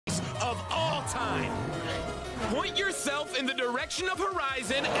time. Point yourself in the direction of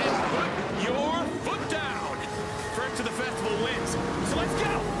horizon and put your foot down. First to the festival wins. So let's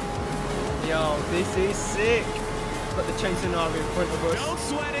go. Yo, this is sick. Got the chain scenario in front of us. Don't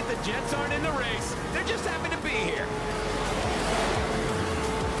sweat it. The Jets aren't in the race. They're just happy to be here.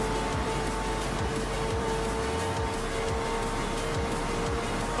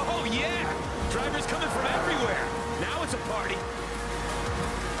 Oh, yeah. Drivers coming from everywhere. Now it's a party.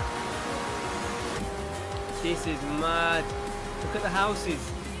 This is mad. Look at the houses.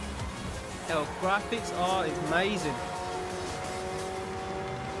 Hell, graphics are amazing.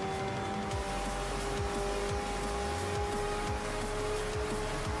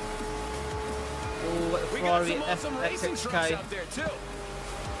 Oh, what the Ferrari FXXK. Out there too.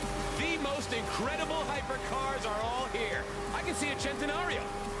 The most incredible hypercars are all here. I can see a Centenario,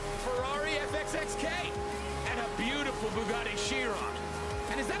 Ferrari FXXK, and a beautiful Bugatti Chiron.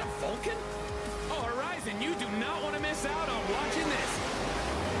 And is that a Vulcan? Oh, Horizon, you do not want to miss out on watching this.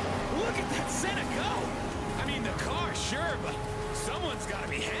 Look at that Senna go. I mean, the car, sure, but someone's got to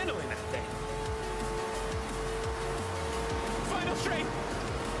be handling that thing. Final straight.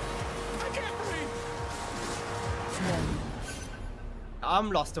 I can't breathe.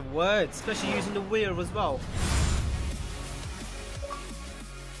 I'm lost of words, especially using the wheel as well.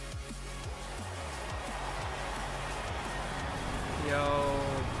 Yo,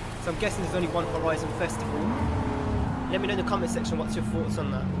 so I'm guessing there's only one Horizon Festival. Let me know in the comment section what's your thoughts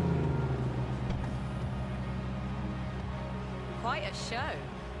on that. Quite a show.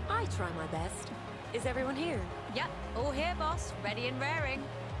 I try my best. Is everyone here? Yep, all here, boss. Ready and raring.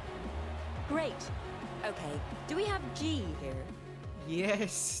 Great. Okay, do we have G here?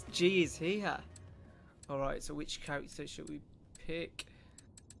 Yes, G is here. Alright, so which character should we pick?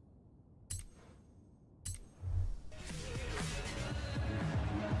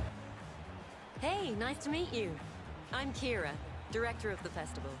 Hey, nice to meet you. I'm Kira, director of the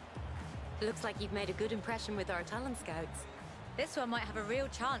festival. Looks like you've made a good impression with our talent scouts. This one might have a real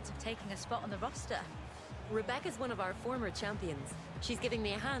chance of taking a spot on the roster. Rebecca's one of our former champions. She's giving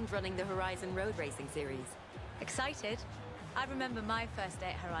me a hand running the Horizon Road Racing Series. Excited? I remember my first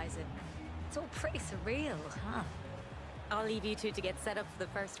day at Horizon. It's all pretty surreal, huh? I'll leave you two to get set up for the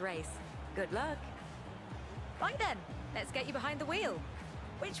first race. Good luck. Right then, let's get you behind the wheel.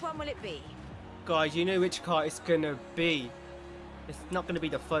 Which one will it be? Guys, you know which car it's gonna be. It's not gonna be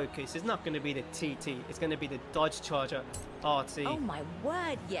the Focus, it's not gonna be the TT, it's gonna be the Dodge Charger RT. Oh my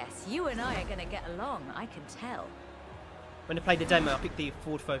word, yes. You and I are gonna get along, I can tell. When I played the demo, I picked the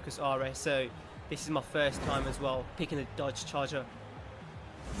Ford Focus RS, so this is my first time as well, picking the Dodge Charger.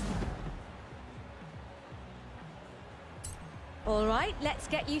 Alright, let's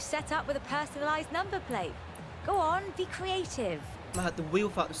get you set up with a personalised number plate. Go on, be creative. Man, the wheel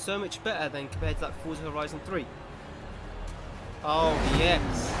felt so much better than compared to that Forza Horizon 3. Oh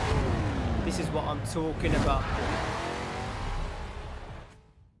yes, this is what I'm talking about.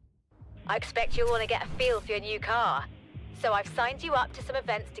 I expect you'll want to get a feel for your new car. So I've signed you up to some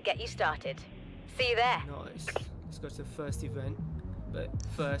events to get you started. See you there. Nice. Let's go to the first event. But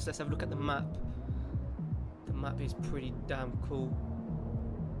first, let's have a look at the map. The map is pretty damn cool.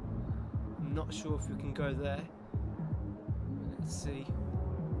 I'm not sure if we can go there. Let's see.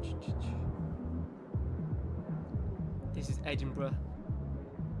 This is Edinburgh.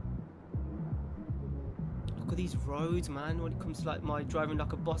 Look at these roads, man. When it comes to like my driving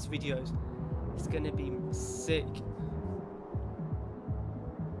like a boss videos, it's gonna be sick.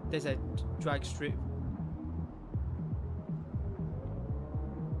 There's a drag strip.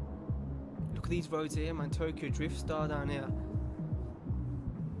 Look at these roads here, man. Tokyo Drift Star down here.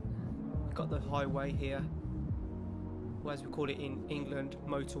 Got the highway here, or as we call it in England,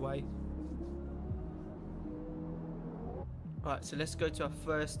 motorway. Right, so let's go to our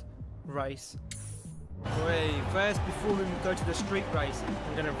first race. Wait, first, before we go to the street race,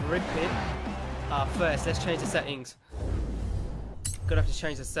 I'm gonna rip it. First, let's change the settings. Gonna have to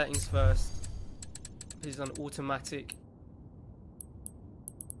change the settings first. This is on automatic.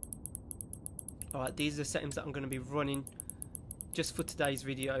 Alright, these are the settings that I'm gonna be running just for today's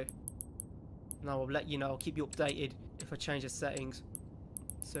video. Now I'll let you know, I'll keep you updated if I change the settings.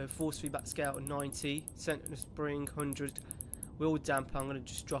 So force feedback scale 90, center of spring 100, wheel damper, I'm going to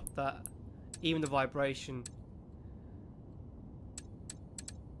just drop that. Even the vibration.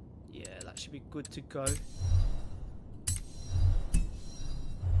 Yeah, that should be good to go.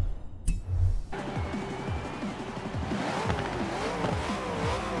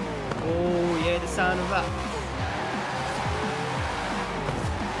 Oh yeah, the sound of that.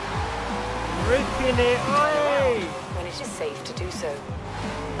 Ripping it away! When it is safe to do so.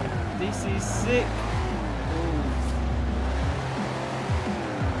 This This is sick. Ooh.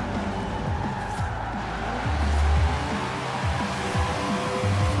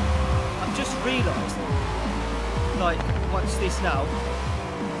 I've just realised, like, watch this now.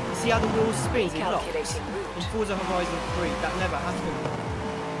 See how the wheels spins? It locks. In Forza Horizon 3, that never happened.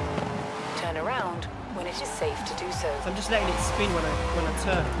 Turn around when it is safe to do so. So I'm just letting it spin when I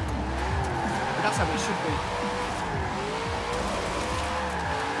turn. But that's how it should be.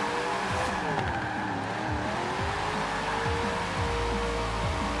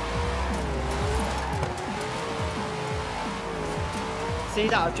 See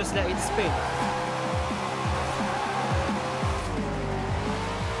that? I've just let it spin.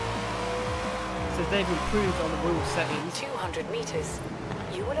 So they've improved on the wheel settings. 200 meters.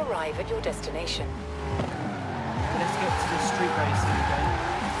 You will arrive at your destination. Let's get to the street racing again.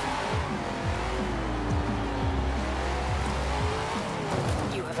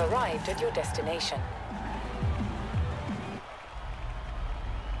 You have arrived at your destination.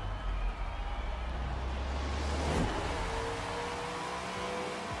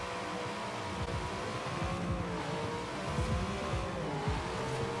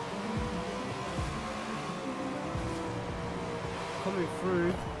 Coming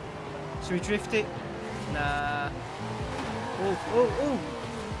through. Should we drift it? Nah. Oh, oh, oh!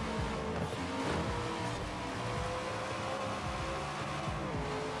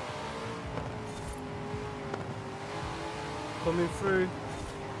 Coming through.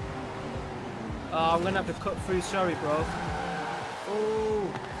 Oh, I'm gonna have to cut through, sorry, bro. Oh!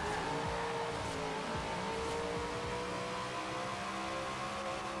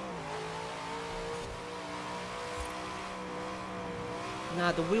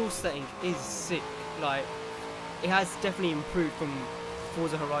 Nah, the wheel setting is sick. Like, it has definitely improved from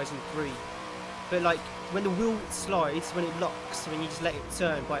Forza Horizon 3. But like, when the wheel slides, when it locks, when you just let it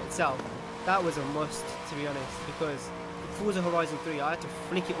turn by itself, that was a must, to be honest, because in Forza Horizon 3, I had to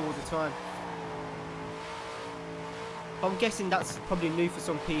flick it all the time. But I'm guessing that's probably new for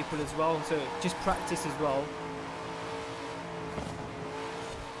some people as well, so just practice as well.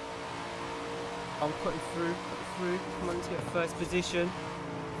 I'm cutting through. Come on, let's get first position.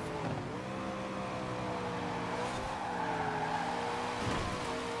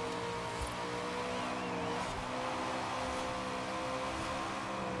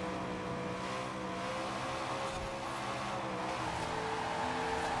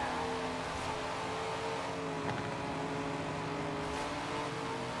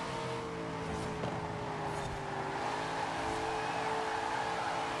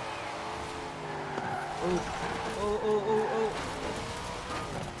 Oh.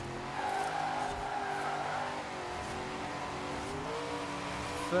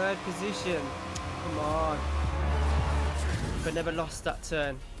 Third position. Come on. If I never lost that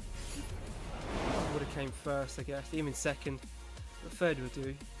turn, I would have came first, I guess. Even second. But third will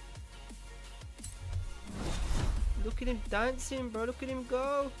do. Look at him dancing, bro. Look at him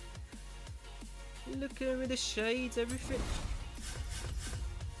go. Look at him with the shades, everything.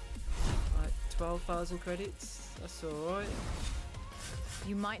 12,000 credits, that's alright.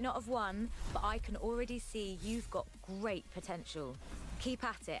 You might not have won, but I can already see you've got great potential. Keep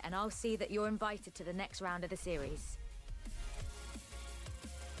at it, and I'll see that you're invited to the next round of the series.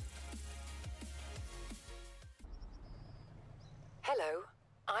 Hello,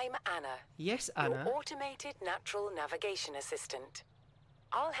 I'm Anna. Yes, Anna. Your automated natural navigation assistant.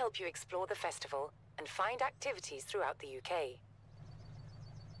 I'll help you explore the festival and find activities throughout the UK.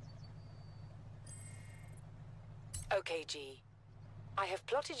 Okay, G. I have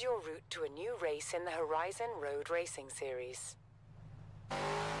plotted your route to a new race in the Horizon Road Racing Series.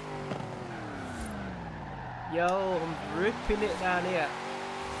 Yo, I'm ripping it down here.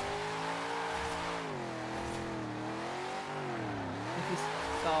 Look at this.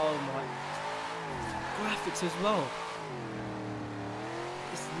 Oh my. Graphics as well.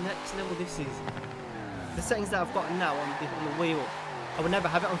 It's next level, this is. The settings that I've got now on the wheel, I would never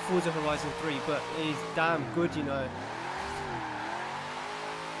have it on Forza Horizon 3, but it is damn good, you know.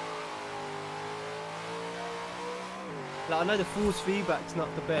 Like, I know the force feedback's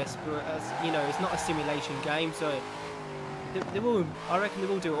not the best, but as you know, it's not a simulation game, so they will. I reckon they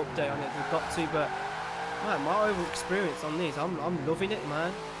will do an update on it. They've got to, but man, my overall experience on this, I'm loving it,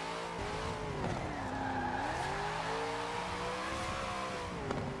 man.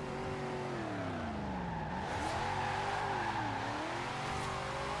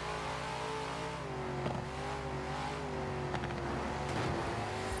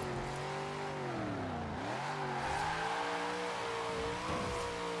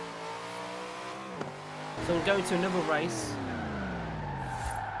 So I'm going to another race.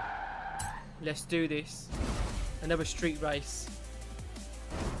 Let's do this. Another street race.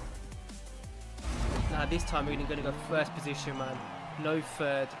 Now this time we're going to go first position, man. No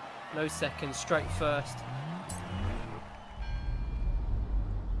third, no second, straight first.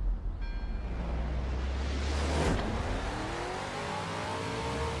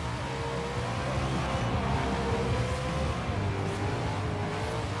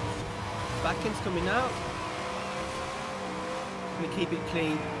 Back end's coming out. I'm going to keep it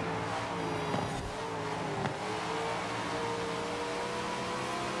clean.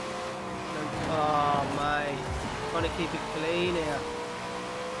 Oh mate, trying to keep it clean here.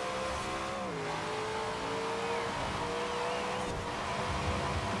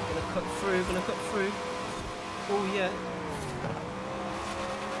 Gonna cut through. Oh yeah.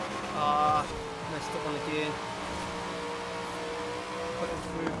 Ah, messed up on the gear. Cutting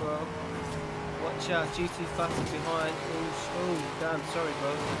through, bro. Watch out, G2 fast is behind. Oh damn, sorry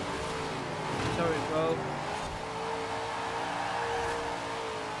bro. Sorry bro.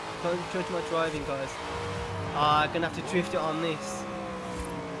 Don't judge my driving, guys. I'm gonna have to drift it on this.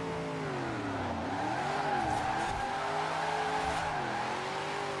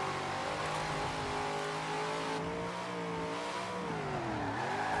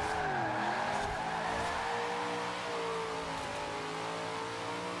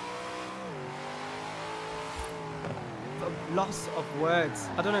 Loss of words.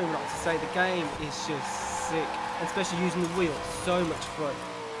 I don't know what to say. The game is just sick, especially using the wheel. So much fun.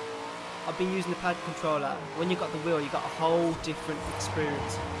 I've been using the pad controller. When you got the wheel, you got a whole different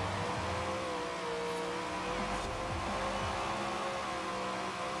experience.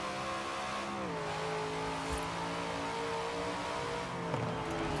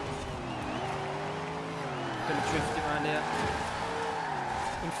 I'm gonna drift it around here.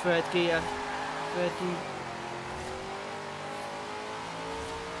 In third gear.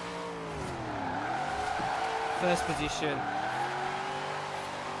 First position.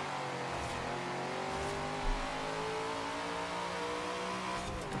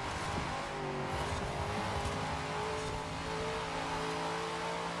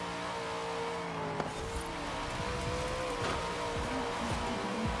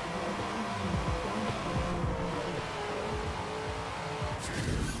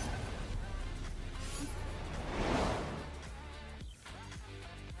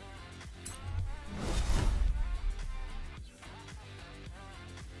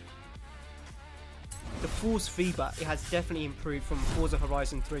 The force feedback, it has definitely improved from Forza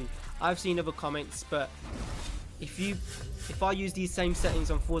Horizon 3. I've seen other comments, but if I use these same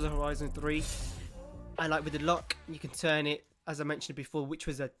settings on Forza Horizon 3, and like with the lock, you can turn it, as I mentioned before, which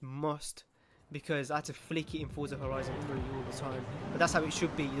was a must, because I had to flick it in Forza Horizon 3 all the time. But that's how it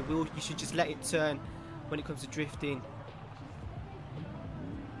should be. The wheel, you should just let it turn when it comes to drifting.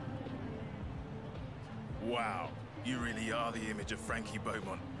 Wow, you really are the image of Frankie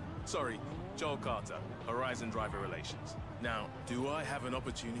Beaumont. Sorry, Joel Carter, Horizon Driver Relations. Now, do I have an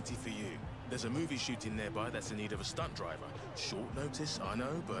opportunity for you? There's a movie shooting nearby that's in need of a stunt driver. Short notice, I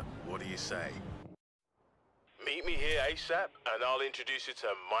know, but what do you say? Meet me here ASAP, and I'll introduce you to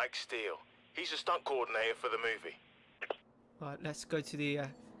Mike Steele. He's a stunt coordinator for the movie. Right, let's go to the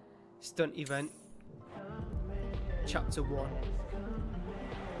stunt event. Chapter 1.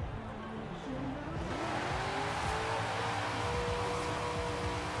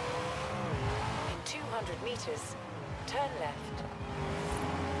 In 200 meters, turn left.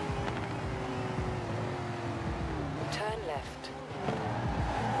 Turn left.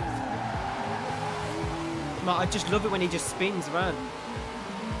 Man, I just love it when he just spins around.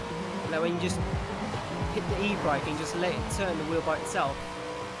 Like when you just hit the e-brake and just let it turn the wheel by itself.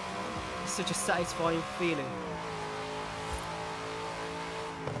 It's such a satisfying feeling.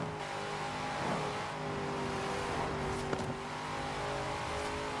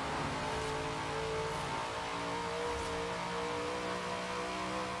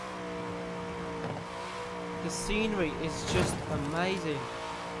 The scenery is just amazing.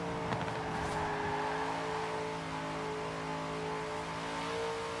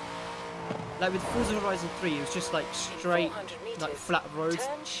 Like with Forza Horizon 3, it was just like straight, like flat roads.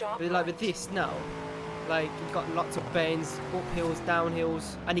 But like with this now, like you've got lots of bends, uphills,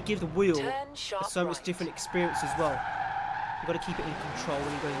 downhills, and it gives the wheel so much different experience as well. You've got to keep it in control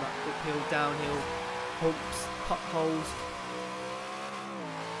when you're going like uphill, downhill, humps, potholes.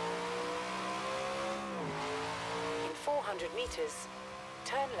 In 400 meters,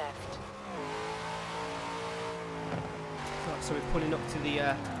 turn left. Right, so we're pulling up to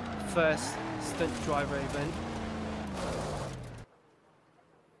the first stunt driver event.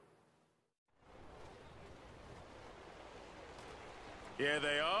 Here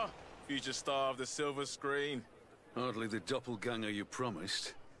they are. Future star of the silver screen. Hardly the doppelganger you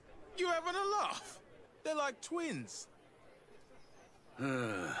promised. You having a laugh? They're like twins.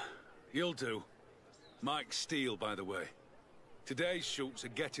 You'll do. Mike Steele, by the way. Today's shoot's a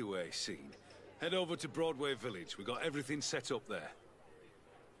getaway scene. Head over to Broadway Village. We got everything set up there.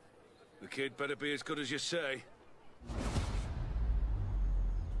 The kid better be as good as you say.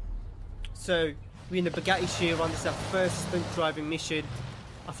 So, we're in the Bugatti Chiron. This is our first stunt driving mission.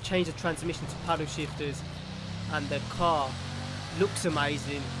 I've changed the transmission to paddle shifters, and the car looks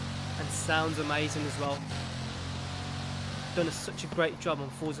amazing and sounds amazing as well. Done such a great job on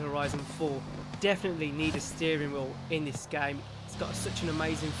Forza Horizon 4. Definitely need a steering wheel in this game. It's got such an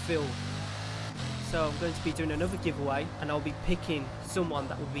amazing feel. So I'm going to be doing another giveaway, and I'll be picking someone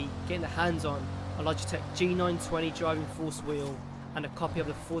that will be getting their hands on a Logitech G920 driving force wheel and a copy of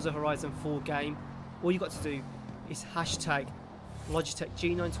the Forza Horizon 4 game. All you got to do is hashtag Logitech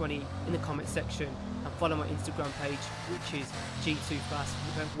G920 in the comment section and follow my Instagram page, which is G2Fast,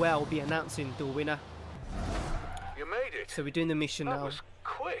 where I'll be announcing the winner. You made it. So we're doing the mission now. That was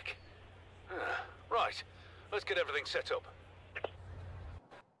quick. Right, let's get everything set up.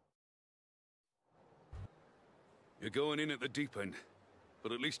 You're going in at the deep end,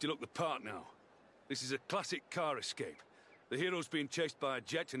 but at least you look the part now. This is a classic car escape. The hero's being chased by a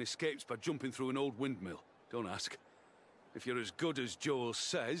jet and escapes by jumping through an old windmill. Don't ask. If you're as good as Joel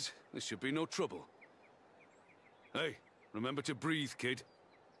says, there should be no trouble. Hey, remember to breathe, kid.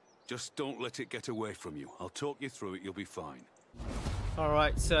 Just don't let it get away from you. I'll talk you through it, you'll be fine.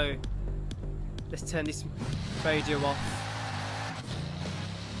 Alright, so let's turn this radio off.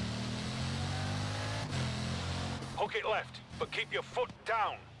 Hook it left, but keep your foot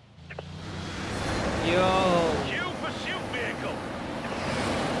down. Yo! Cue pursuit vehicle!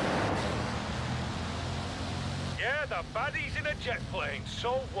 Yeah, the baddie's in a jet plane,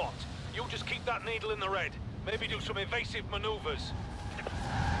 so what? You just keep that needle in the red. Maybe do some evasive maneuvers.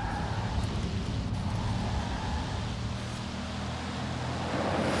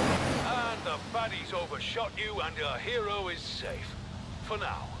 And the baddie's overshot you and your hero is safe. For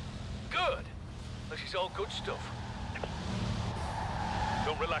now. Good. This is all good stuff.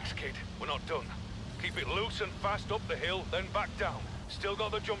 Don't relax, kid. We're not done. Keep it loose and fast up the hill, then back down. Still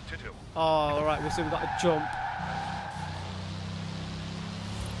got the jump to do. Oh, alright, so we've got a jump.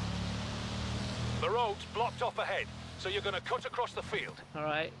 The road's blocked off ahead, so you're going to cut across the field.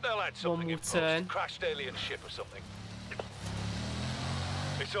 Alright, They'll add something one more in post, turn. crashed alien ship or something.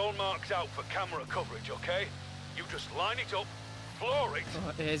 It's all marked out for camera coverage, okay? You just line it up, floor it.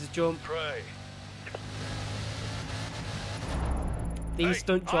 Alright, here's a jump. Pray. These Hey,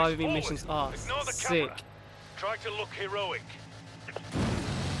 stunt eyes driving forward. missions are Ignore the sick. camera. Try to look heroic.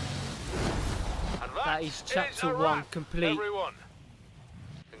 And That is chapter a 1 wrap, complete. Everyone.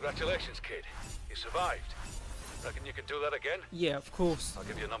 Congratulations, kid. You survived. Reckon you can do that again? Yeah, of course. I'll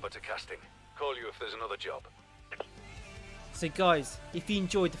give you a number to casting. Call you if there's another job. So guys, if you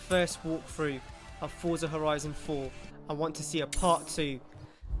enjoyed the first walkthrough of Forza Horizon 4 and want to see a part 2,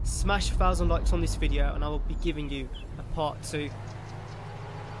 smash 1,000 likes on this video and I will be giving you a part 2.